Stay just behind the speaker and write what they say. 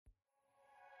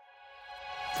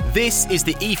This is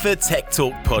the IFA Tech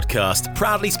Talk podcast,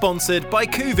 proudly sponsored by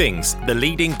Kuvings, the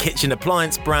leading kitchen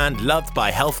appliance brand loved by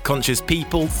health-conscious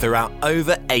people throughout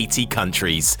over 80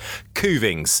 countries.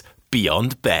 Kuvings,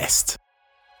 beyond best.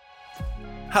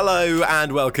 Hello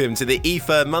and welcome to the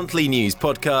IFA monthly news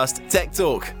podcast, Tech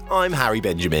Talk. I'm Harry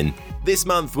Benjamin. This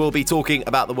month we'll be talking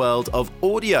about the world of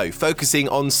audio, focusing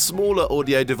on smaller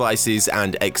audio devices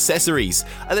and accessories.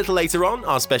 A little later on,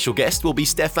 our special guest will be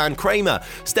Stefan Kramer.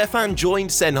 Stefan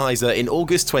joined Sennheiser in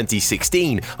August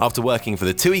 2016 after working for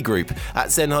the TUI Group. At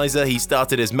Sennheiser, he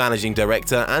started as Managing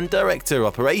Director and Director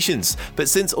Operations, but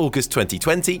since August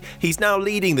 2020, he's now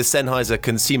leading the Sennheiser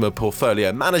Consumer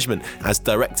Portfolio Management as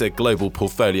Director Global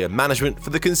Portfolio Management for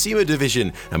the Consumer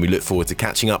Division, and we look forward to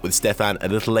catching up with Stefan a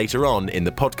little later on in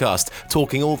the podcast,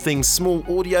 talking all things small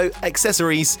audio,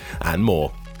 accessories, and more.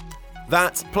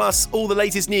 That, plus all the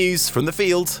latest news from the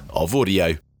field of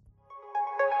audio.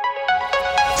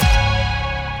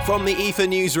 From the IFA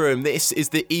newsroom, this is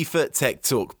the IFA Tech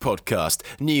Talk podcast.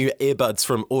 New earbuds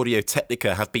from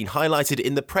Audio-Technica have been highlighted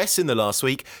in the press in the last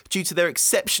week due to their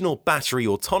exceptional battery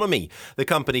autonomy. The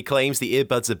company claims the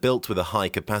earbuds are built with a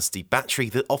high-capacity battery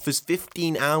that offers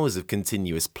 15 hours of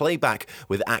continuous playback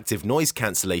with active noise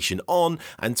cancellation on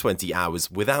and 20 hours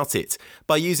without it.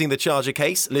 By using the charger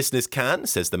case, listeners can,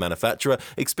 says the manufacturer,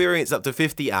 experience up to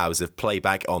 50 hours of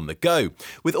playback on the go,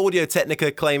 with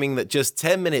Audio-Technica claiming that just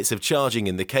 10 minutes of charging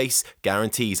in the case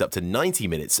guarantees up to 90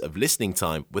 minutes of listening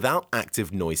time without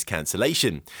active noise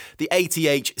cancellation. The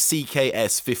ATH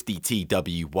CKS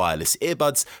 50TW wireless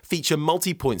earbuds feature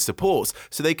multi-point support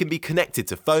so they can be connected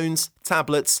to phones,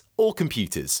 tablets, or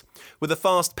computers, with a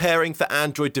fast pairing for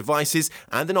Android devices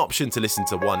and an option to listen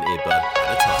to one earbud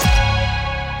at a time.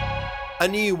 A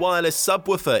new wireless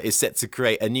subwoofer is set to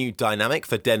create a new dynamic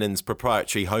for Denon's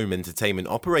proprietary home entertainment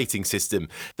operating system.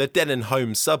 The Denon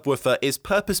Home subwoofer is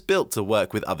purpose-built to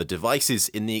work with other devices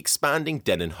in the expanding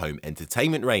Denon Home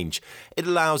entertainment range. It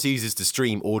allows users to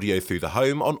stream audio through the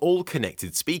home on all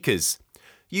connected speakers.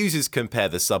 Users compare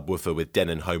the subwoofer with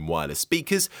Denon Home wireless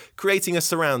speakers, creating a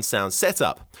surround sound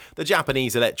setup. The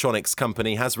Japanese electronics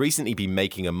company has recently been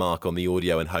making a mark on the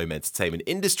audio and home entertainment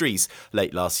industries.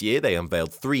 Late last year, they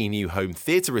unveiled 3 new home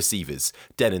theatre receivers,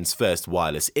 Denon's first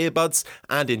wireless earbuds,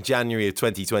 and in January of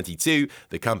 2022,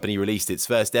 the company released its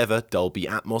first ever Dolby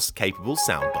Atmos capable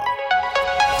soundbar.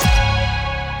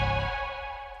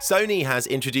 Sony has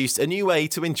introduced a new way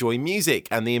to enjoy music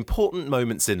and the important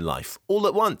moments in life all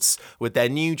at once with their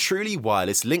new truly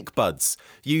wireless link buds.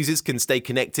 Users can stay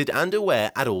connected and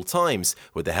aware at all times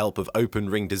with the help of open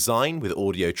ring design with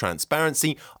audio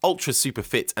transparency, ultra super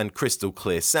fit and crystal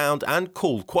clear sound and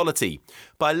call quality.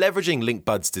 By leveraging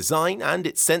LinkBud's design and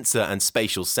its sensor and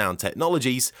spatial sound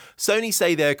technologies, Sony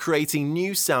say they're creating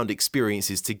new sound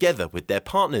experiences together with their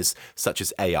partners, such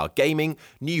as AR gaming,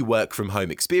 new work from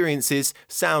home experiences,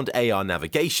 sound AR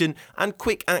navigation, and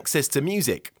quick access to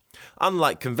music.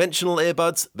 Unlike conventional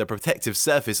earbuds, the protective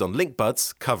surface on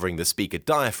LinkBuds, covering the speaker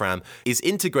diaphragm, is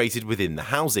integrated within the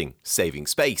housing, saving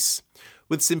space.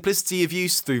 With simplicity of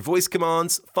use through voice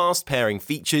commands, fast pairing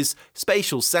features,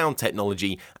 spatial sound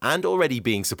technology, and already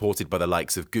being supported by the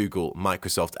likes of Google,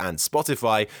 Microsoft, and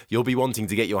Spotify, you'll be wanting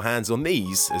to get your hands on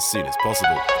these as soon as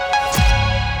possible.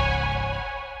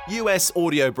 US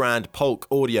audio brand Polk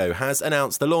Audio has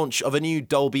announced the launch of a new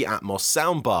Dolby Atmos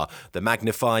soundbar, the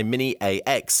Magnify Mini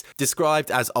AX.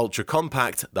 Described as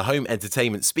ultra-compact, the home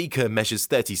entertainment speaker measures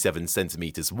 37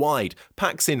 centimeters wide,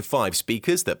 packs in 5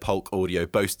 speakers that Polk Audio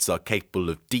boasts are capable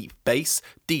of deep bass,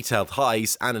 detailed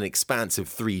highs, and an expansive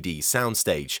 3D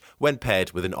soundstage, when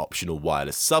paired with an optional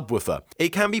wireless subwoofer.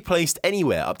 It can be placed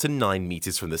anywhere up to 9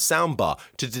 meters from the soundbar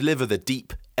to deliver the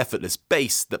deep, effortless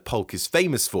bass that Polk is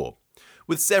famous for.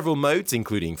 With several modes,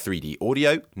 including 3D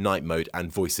audio, night mode,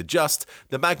 and voice adjust,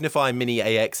 the Magnify Mini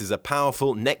AX is a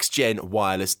powerful next-gen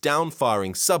wireless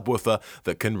down-firing subwoofer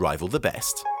that can rival the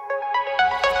best.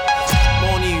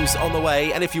 More news on the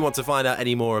way, and if you want to find out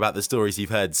any more about the stories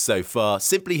you've heard so far,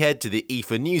 simply head to the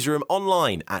IFA newsroom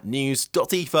online at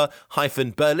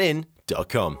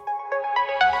news.ifa-berlin.com.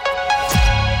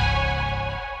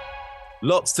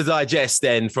 Lots to digest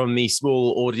then from the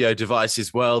small audio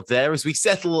devices world there as we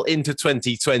settle into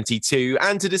 2022.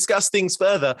 And to discuss things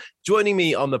further, joining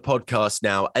me on the podcast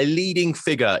now, a leading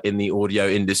figure in the audio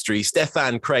industry,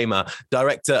 Stefan Kramer,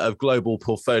 Director of Global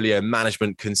Portfolio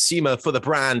Management Consumer for the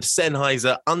brand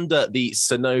Sennheiser under the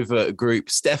Sonova Group.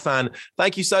 Stefan,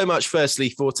 thank you so much,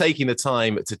 firstly, for taking the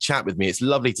time to chat with me. It's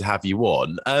lovely to have you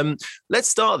on. Let's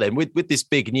start then with this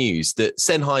big news that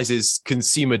Sennheiser's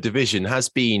consumer division has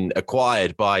been acquired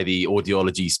by the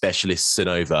audiology specialist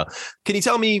Sonova. Can you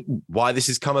tell me why this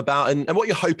has come about and what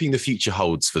you're hoping the future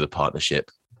holds for the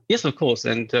partnership? Yes, of course.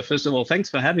 And first of all, thanks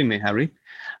for having me, Harry.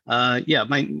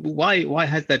 Why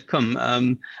has that come?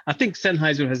 I think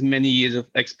Sennheiser has many years of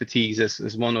expertise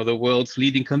as one of the world's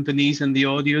leading companies in the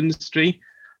audio industry.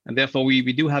 And therefore,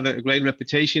 we do have a great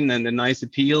reputation and a nice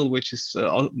appeal, which is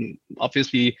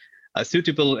obviously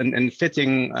suitable and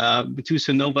fitting to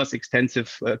Sonova's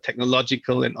extensive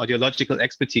technological and audiological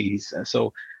expertise.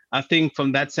 So I think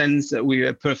from that sense, we're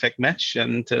a perfect match,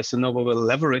 and Sonova will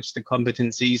leverage the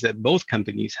competencies that both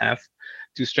companies have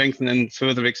to strengthen and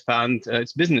further expand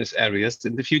its business areas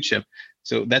in the future.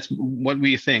 So that's what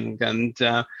we think. And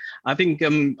I think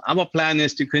our plan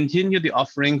is to continue the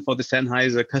offering for the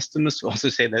Sennheiser customers, to also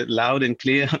say that loud and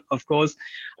clear, of course,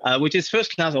 which is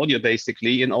first-class audio,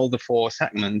 basically, in all the four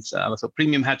segments. So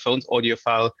premium headphones,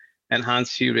 audiophile,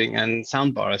 enhanced hearing, and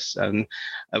soundbars. And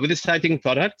with exciting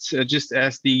products, just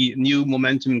as the new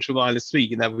Momentum True Wireless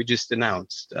 3 that we just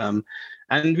announced.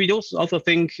 And we also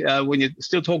think, when you're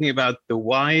still talking about the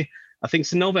why, I think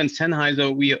Sonova and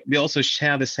Sennheiser, we also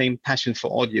share the same passion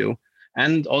for audio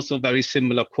and also very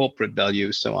similar corporate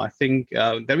values. So I think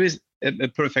there is a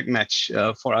perfect match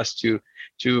for us to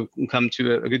come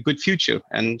to a good future.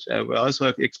 And we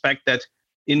also expect that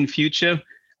in future,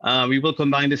 we will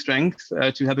combine the strengths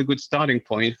to have a good starting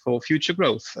point for future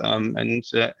growth.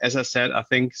 As I said, I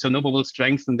think Sonova will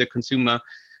strengthen the consumer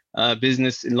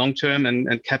business in long term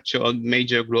and capture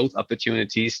major growth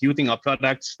opportunities using our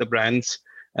products, the brands,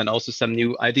 and also some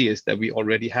new ideas that we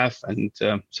already have. And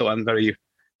so I'm very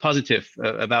positive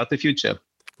about the future.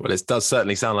 Well, it does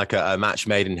certainly sound like a match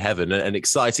made in heaven, and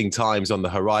exciting times on the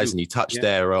horizon. You touched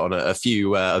there on a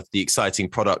few of the exciting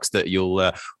products that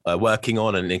you're working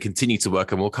on and continue to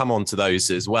work on. We'll come on to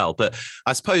those as well. But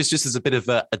I suppose just as a bit of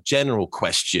a general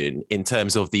question in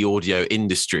terms of the audio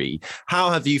industry,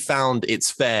 how have you found it's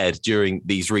fared during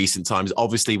these recent times?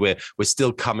 Obviously, we're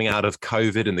still coming out of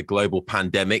COVID and the global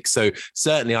pandemic. So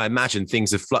certainly, I imagine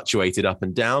things have fluctuated up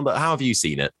and down. But how have you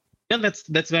seen it? Yeah,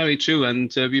 that's very true,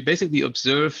 and we basically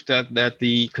observed that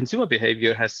the consumer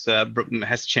behavior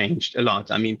has changed a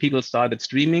lot. I mean, people started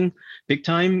streaming big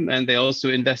time, and they also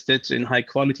invested in high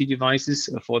quality devices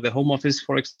for the home office,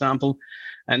 for example.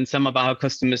 And some of our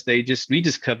customers, they just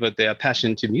rediscovered their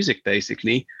passion to music,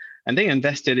 basically, and they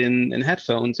invested in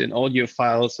headphones, in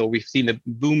audiophiles. So we've seen a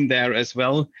boom there as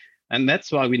well. And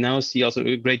that's why we now see also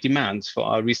a great demand for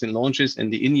our recent launches in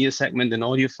the in-ear segment and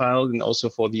audiophile, and also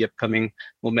for the upcoming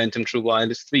Momentum True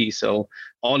Wireless 3. So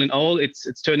all in all, it's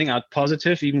turning out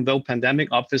positive, even though pandemic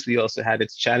obviously also had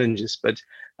its challenges. But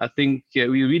I think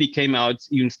we really came out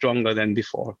even stronger than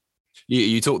before.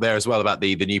 You talked there as well about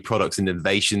the new products and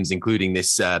innovations, including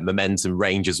this Momentum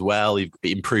range as well. You've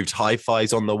improved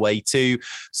hi-fis on the way too.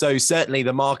 So certainly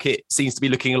the market seems to be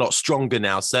looking a lot stronger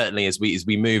now, certainly as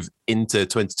we move into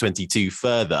 2022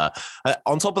 further.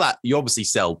 On top of that, you obviously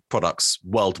sell products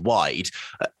worldwide.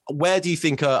 Where do you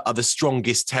think are the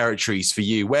strongest territories for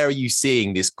you? Where are you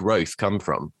seeing this growth come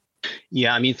from?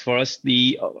 Yeah, I mean, for us,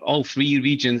 all three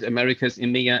regions, Americas,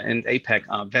 EMEA, and APAC,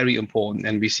 are very important,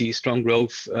 and we see strong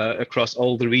growth across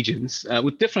all the regions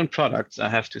with different products, I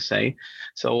have to say.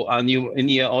 So our new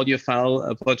in-ear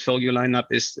audiophile portfolio lineup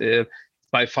is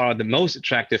by far the most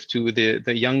attractive to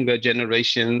the younger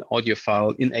generation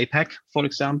audiophile in APAC, for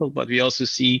example. But we also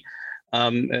see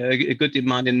a good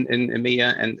demand in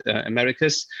EMEA and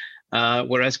Americas.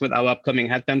 Whereas with our upcoming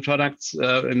headband products,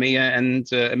 EMEA and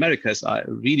Americas are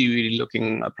really, really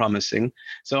looking promising.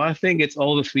 So I think it's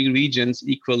all the three regions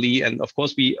equally. And of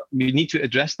course, we need to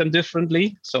address them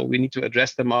differently. So we need to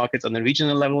address the markets on a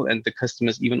regional level and the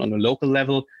customers even on a local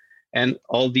level. And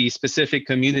all the specific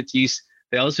communities,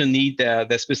 they also need their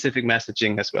specific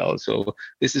messaging as well. So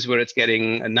this is where it's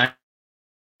getting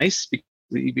nice, because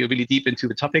we're really deep into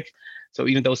the topic. So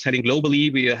even though selling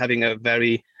globally, we are having a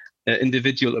very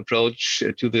individual approach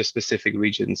to the specific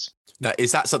regions. Now,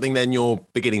 is that something then you're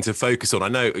beginning to focus on? I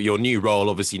know your new role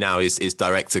obviously now is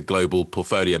Director Global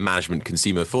Portfolio Management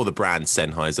Consumer for the brand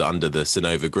Sennheiser under the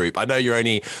Sonova Group. I know you're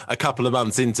only a couple of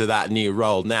months into that new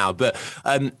role now, but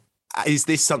is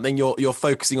this something you're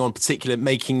focusing on, particularly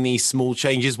making these small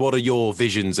changes? What are your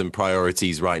visions and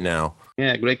priorities right now?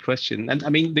 Yeah, great question. And I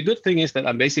mean, the good thing is that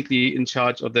I'm basically in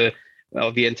charge of the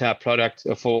entire product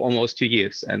for almost 2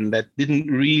 years. And that didn't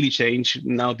really change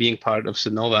now being part of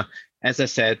Sonova, as I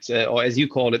said, or as you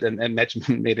call it, a match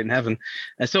made in heaven.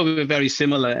 And so we were very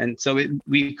similar. And so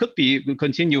we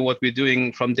continue what we're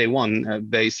doing from day one,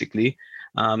 basically.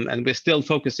 And we're still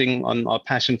focusing on our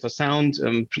passion for sound,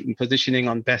 positioning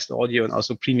on best audio and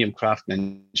also premium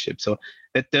craftsmanship. So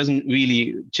that doesn't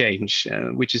really change,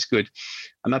 which is good.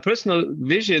 And my personal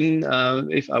vision,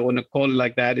 if I want to call it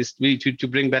like that, is really to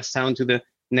bring best sound to the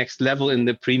next level in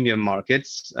the premium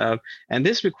markets. And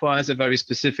this requires a very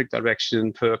specific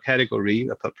direction per category,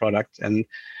 per product. And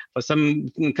for some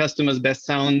customers, best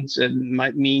sound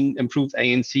might mean improved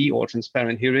ANC or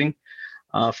transparent hearing.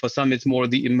 For some, it's more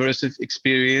the immersive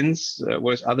experience,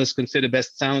 whereas others consider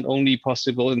best sound only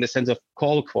possible in the sense of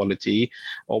call quality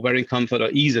or wearing comfort or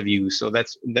ease of use. So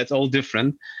that's all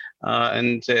different.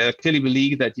 And I clearly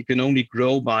believe that you can only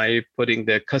grow by putting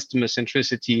the customer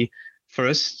centricity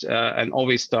first and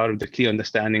always start with a clear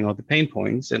understanding of the pain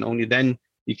points. And only then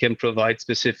you can provide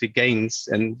specific gains.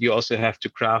 And you also have to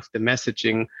craft the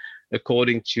messaging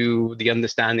according to the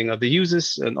understanding of the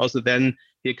users. And also then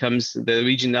here comes the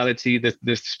regionality,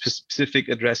 the specific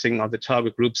addressing of the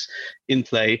target groups in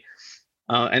play.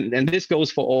 And this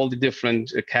goes for all the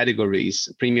different categories: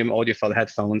 premium audiophile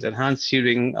headphones, enhanced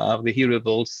hearing, the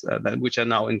hearables, which are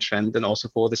now in trend, and also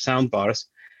for the sound bars.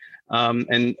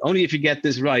 And only if you get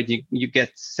this right, you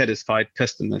get satisfied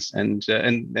customers and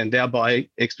thereby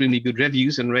extremely good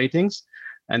reviews and ratings.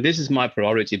 And this is my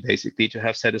priority, basically, to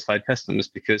have satisfied customers,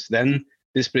 because then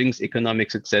this brings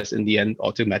economic success in the end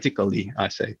automatically, I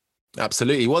say.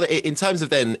 Absolutely. Well, in terms of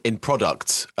then in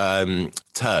product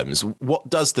terms, what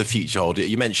does the future hold?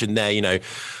 You mentioned there,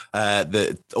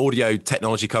 the audio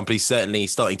technology companies certainly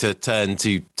starting to turn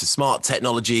to smart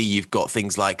technology. You've got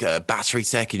things like battery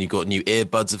tech, and you've got new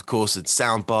earbuds, of course, and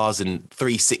sound bars, and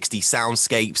 360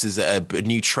 soundscapes is a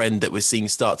new trend that we're seeing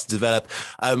start to develop.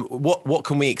 What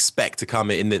can we expect to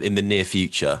come in the near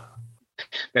future?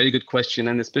 Very good question,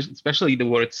 and especially the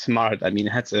word smart. I mean,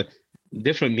 it has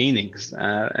different meanings.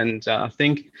 And I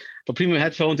think for premium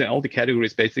headphones and all the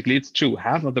categories, basically, it's true.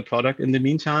 Half of the product in the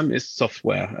meantime is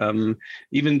software.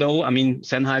 Even though,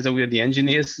 Sennheiser, we are the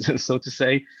engineers, so to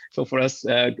say. So for us,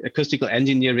 acoustical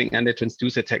engineering and the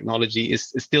transducer technology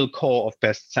is still core of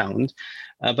best sound.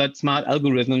 But smart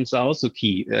algorithms are also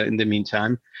key in the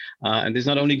meantime. And this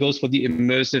not only goes for the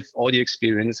immersive audio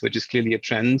experience, which is clearly a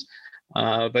trend,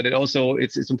 but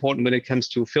it's important when it comes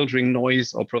to filtering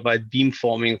noise or provide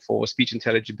beamforming for speech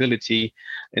intelligibility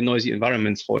in noisy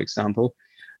environments, for example.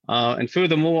 And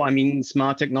furthermore,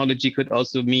 smart technology could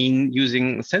also mean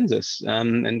using sensors.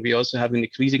 And we also have an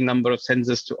increasing number of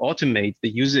sensors to automate the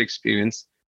user experience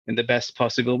in the best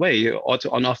possible way. Auto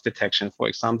on-off detection, for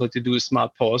example, to do a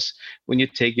smart pause when you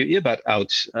take your earbud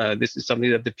out. This is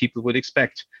something that the people would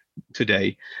expect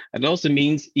today. And it also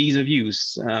means ease of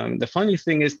use. The funny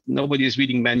thing is nobody is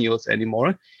reading manuals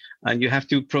anymore, and you have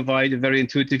to provide a very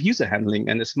intuitive user handling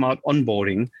and a smart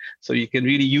onboarding, so you can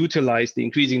really utilize the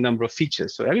increasing number of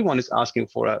features. So everyone is asking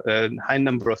for a high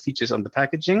number of features on the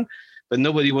packaging, but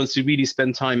nobody wants to really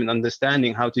spend time in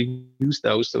understanding how to use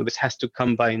those. So this has to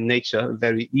come by nature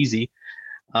very easy.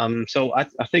 So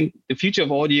I think the future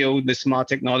of audio, the smart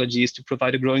technology, is to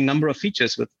provide a growing number of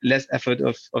features with less effort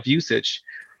of usage.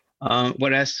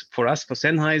 Whereas for us, for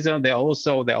Sennheiser, there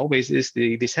always is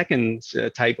the second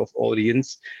type of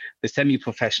audience, the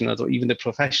semi-professionals or even the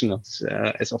professionals,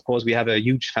 as of course we have a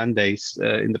huge fan base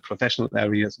in the professional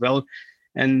area as well.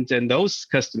 And those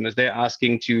customers, they're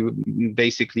asking to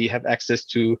basically have access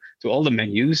to all the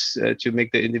menus, to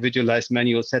make the individualized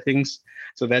manual settings,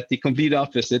 so that the complete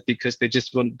opposite, because they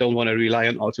just don't want to rely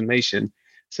on automation.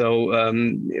 So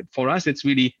for us, it's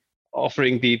really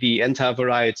offering the entire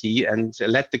variety and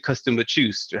let the customer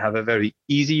choose to have a very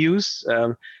easy use.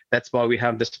 That's why we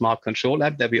have the Smart Control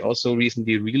app that we also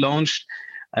recently relaunched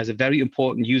as a very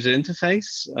important user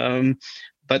interface.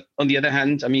 But on the other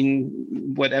hand,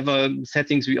 whatever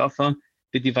settings we offer,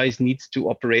 the device needs to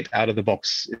operate out of the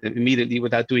box immediately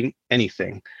without doing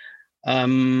anything.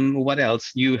 What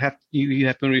else? You have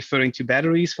been referring to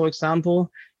batteries, for example.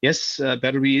 Yes,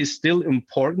 battery is still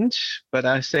important, but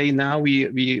I say now we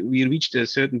reached a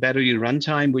certain battery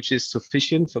runtime which is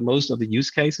sufficient for most of the use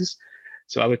cases.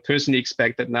 So I would personally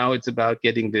expect that now it's about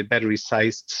getting the battery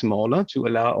size smaller to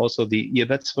allow also the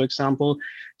earbuds, for example,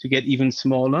 to get even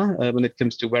smaller. When it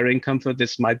comes to wearing comfort,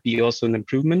 this might be also an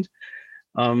improvement.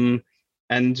 And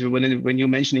when you're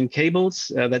mentioning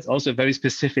cables, that's also a very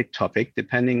specific topic,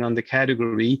 depending on the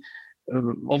category.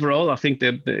 Overall, I think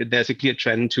there's a clear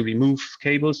trend to remove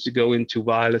cables to go into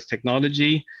wireless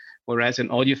technology, whereas in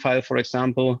audiophile, for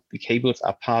example, the cables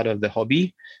are part of the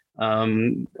hobby.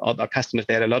 Our customers,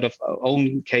 they had a lot of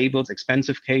own cables,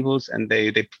 expensive cables, and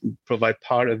they provide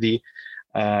part of the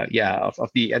of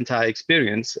the entire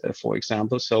experience, for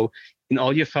example. So in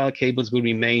audiophile, cables will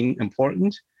remain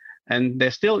important. And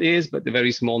there still is, but a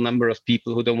very small number of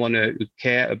people who don't want to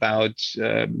care about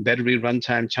battery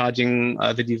runtime charging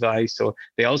the device. So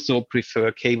they also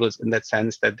prefer cables in that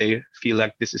sense, that they feel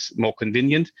like this is more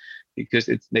convenient, because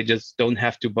they just don't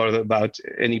have to bother about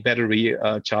any battery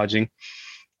charging.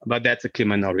 but that's a clear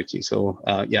minority. So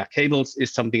cables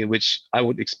is something which I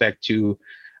would expect to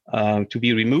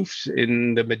be removed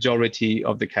in the majority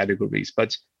of the categories,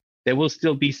 but there will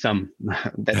still be some.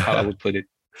 That's how I would put it.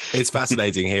 It's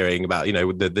fascinating hearing about,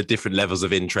 the different levels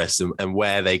of interest and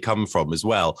where they come from as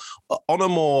well. On a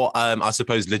more, I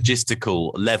suppose,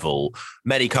 logistical level,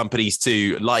 many companies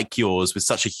too, like yours, with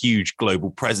such a huge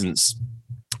global presence,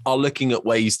 are looking at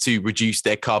ways to reduce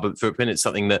their carbon footprint. It's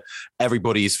something that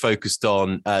everybody is focused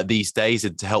on these days,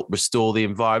 and to help restore the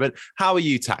environment. How are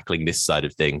you tackling this side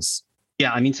of things?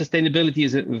 Yeah, I mean, sustainability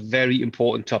is a very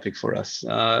important topic for us,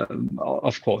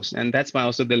 of course. And that's why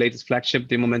also the latest flagship,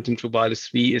 the Momentum True Wireless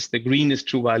 3, is the greenest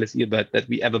true wireless earbud that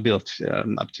we ever built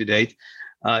up to date.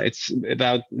 It's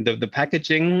about the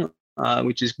packaging,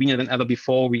 which is greener than ever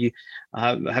before. We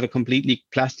have a completely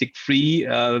plastic-free,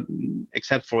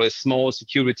 except for a small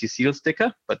security seal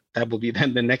sticker, but that will be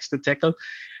then the next to tackle.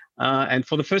 And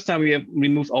for the first time, we have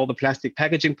removed all the plastic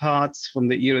packaging parts from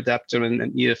the ear adapter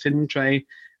and ear fin tray.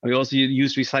 We also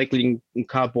use recycling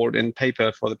cardboard and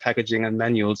paper for the packaging and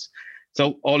manuals.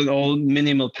 So all in all,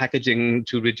 minimal packaging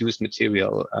to reduce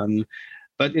material.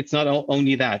 But it's not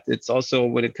only that. It's also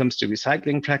when it comes to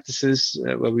recycling practices,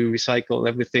 where we recycle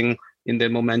everything in the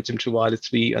Momentum True Wireless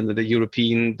 3 under the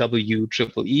European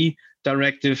WEEE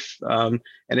directive. And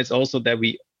it's also that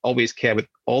we always care with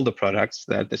all the products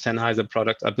that the Sennheiser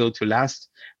products are built to last.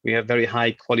 We have very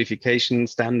high qualification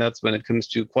standards when it comes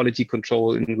to quality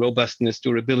control and robustness,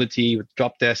 durability, with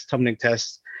drop tests, tumbling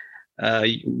tests,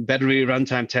 battery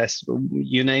runtime tests,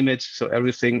 you name it. So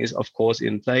everything is, of course,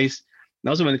 in place. And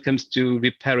also when it comes to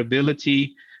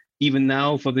repairability, even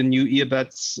now for the new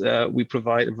earbuds, we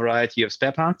provide a variety of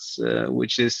spare parts,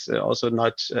 which is also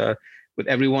not with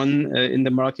everyone in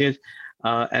the market.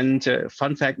 And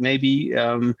fun fact maybe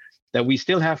that we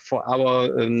still have for our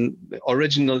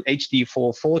original HD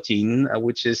 414,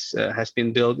 which has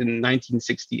been built in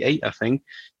 1968, I think.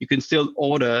 You can still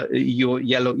order your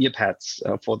yellow ear pads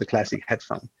for the classic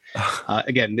headphone.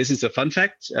 Again, this is a fun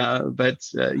fact, but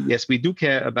yes, we do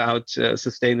care about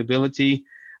sustainability.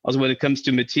 Also, when it comes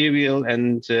to material,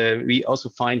 and we also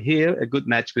find here a good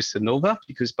match with Sonova,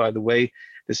 because, by the way,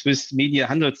 the Swiss Media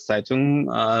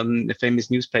Handelszeitung, the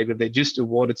famous newspaper, they just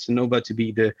awarded Sonova to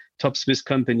be the top Swiss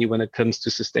company when it comes to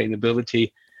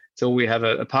sustainability. So we have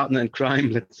a partner in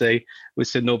crime, let's say, with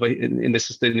Sonova in the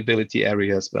sustainability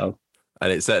area as well.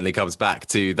 And it certainly comes back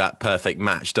to that perfect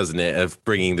match, doesn't it, of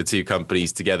bringing the two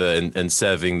companies together and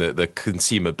serving the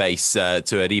consumer base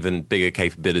to an even bigger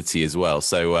capability as well.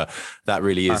 So that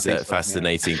really is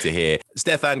fascinating to hear.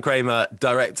 Stefan Kramer,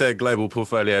 Director, Global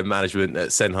Portfolio Management at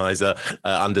Sennheiser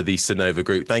under the Sonova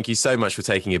Group. Thank you so much for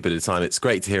taking a bit of time. It's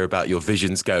great to hear about your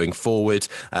visions going forward,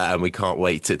 and we can't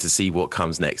wait to see what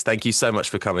comes next. Thank you so much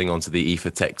for coming on to the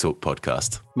IFA Tech Talk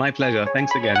podcast. My pleasure.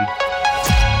 Thanks again.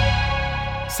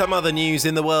 Some other news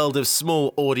in the world of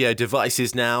small audio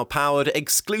devices now, powered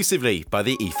exclusively by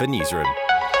the IFA Newsroom.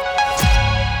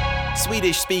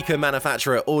 Swedish speaker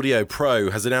manufacturer Audio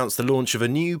Pro has announced the launch of a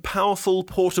new powerful,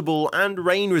 portable and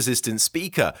rain-resistant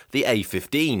speaker, the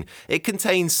A15. It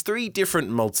contains 3 different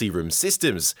multi-room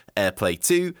systems: AirPlay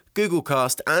 2, Google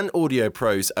Cast and Audio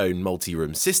Pro's own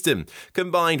multi-room system.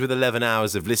 Combined with 11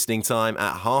 hours of listening time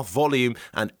at half volume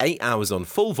and 8 hours on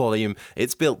full volume,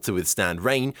 it's built to withstand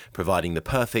rain, providing the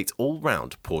perfect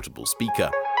all-round portable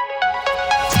speaker.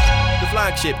 The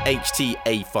flagship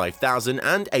HT-A5000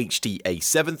 and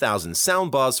HT-A7000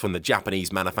 soundbars from the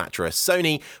Japanese manufacturer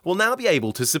Sony will now be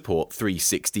able to support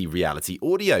 360 reality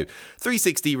audio.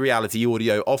 360 reality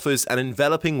audio offers an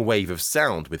enveloping wave of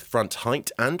sound with front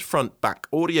height and front back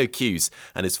audio cues,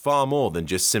 and is far more than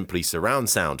just simply surround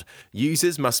sound.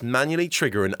 Users must manually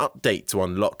trigger an update to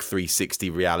unlock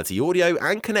 360 reality audio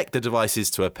and connect the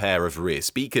devices to a pair of rear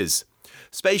speakers.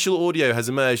 Spatial audio has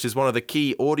emerged as one of the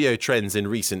key audio trends in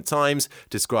recent times,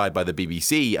 described by the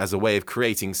BBC as a way of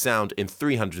creating sound in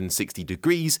 360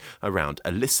 degrees around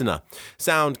a listener.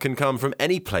 Sound can come from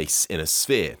any place in a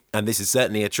sphere, and this is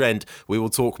certainly a trend we will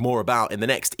talk more about in the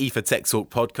next IFA Tech Talk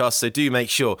podcast, so do make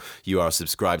sure you are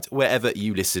subscribed wherever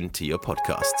you listen to your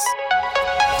podcasts.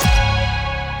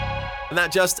 And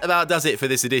that just about does it for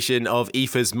this edition of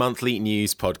IFA's monthly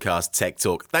news podcast, Tech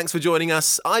Talk. Thanks for joining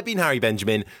us. I've been Harry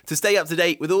Benjamin. To stay up to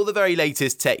date with all the very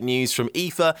latest tech news from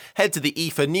IFA, head to the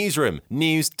IFA newsroom,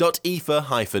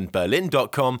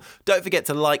 news.ifa-berlin.com. Don't forget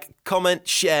to like, comment,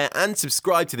 share and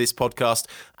subscribe to this podcast.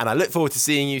 And I look forward to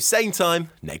seeing you same time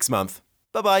next month.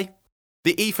 Bye-bye.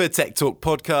 The IFA Tech Talk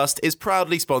podcast is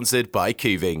proudly sponsored by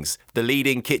Kuvings, the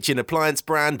leading kitchen appliance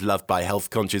brand loved by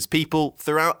health-conscious people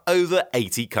throughout over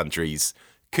 80 countries.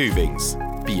 Kuvings,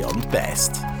 beyond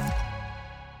best.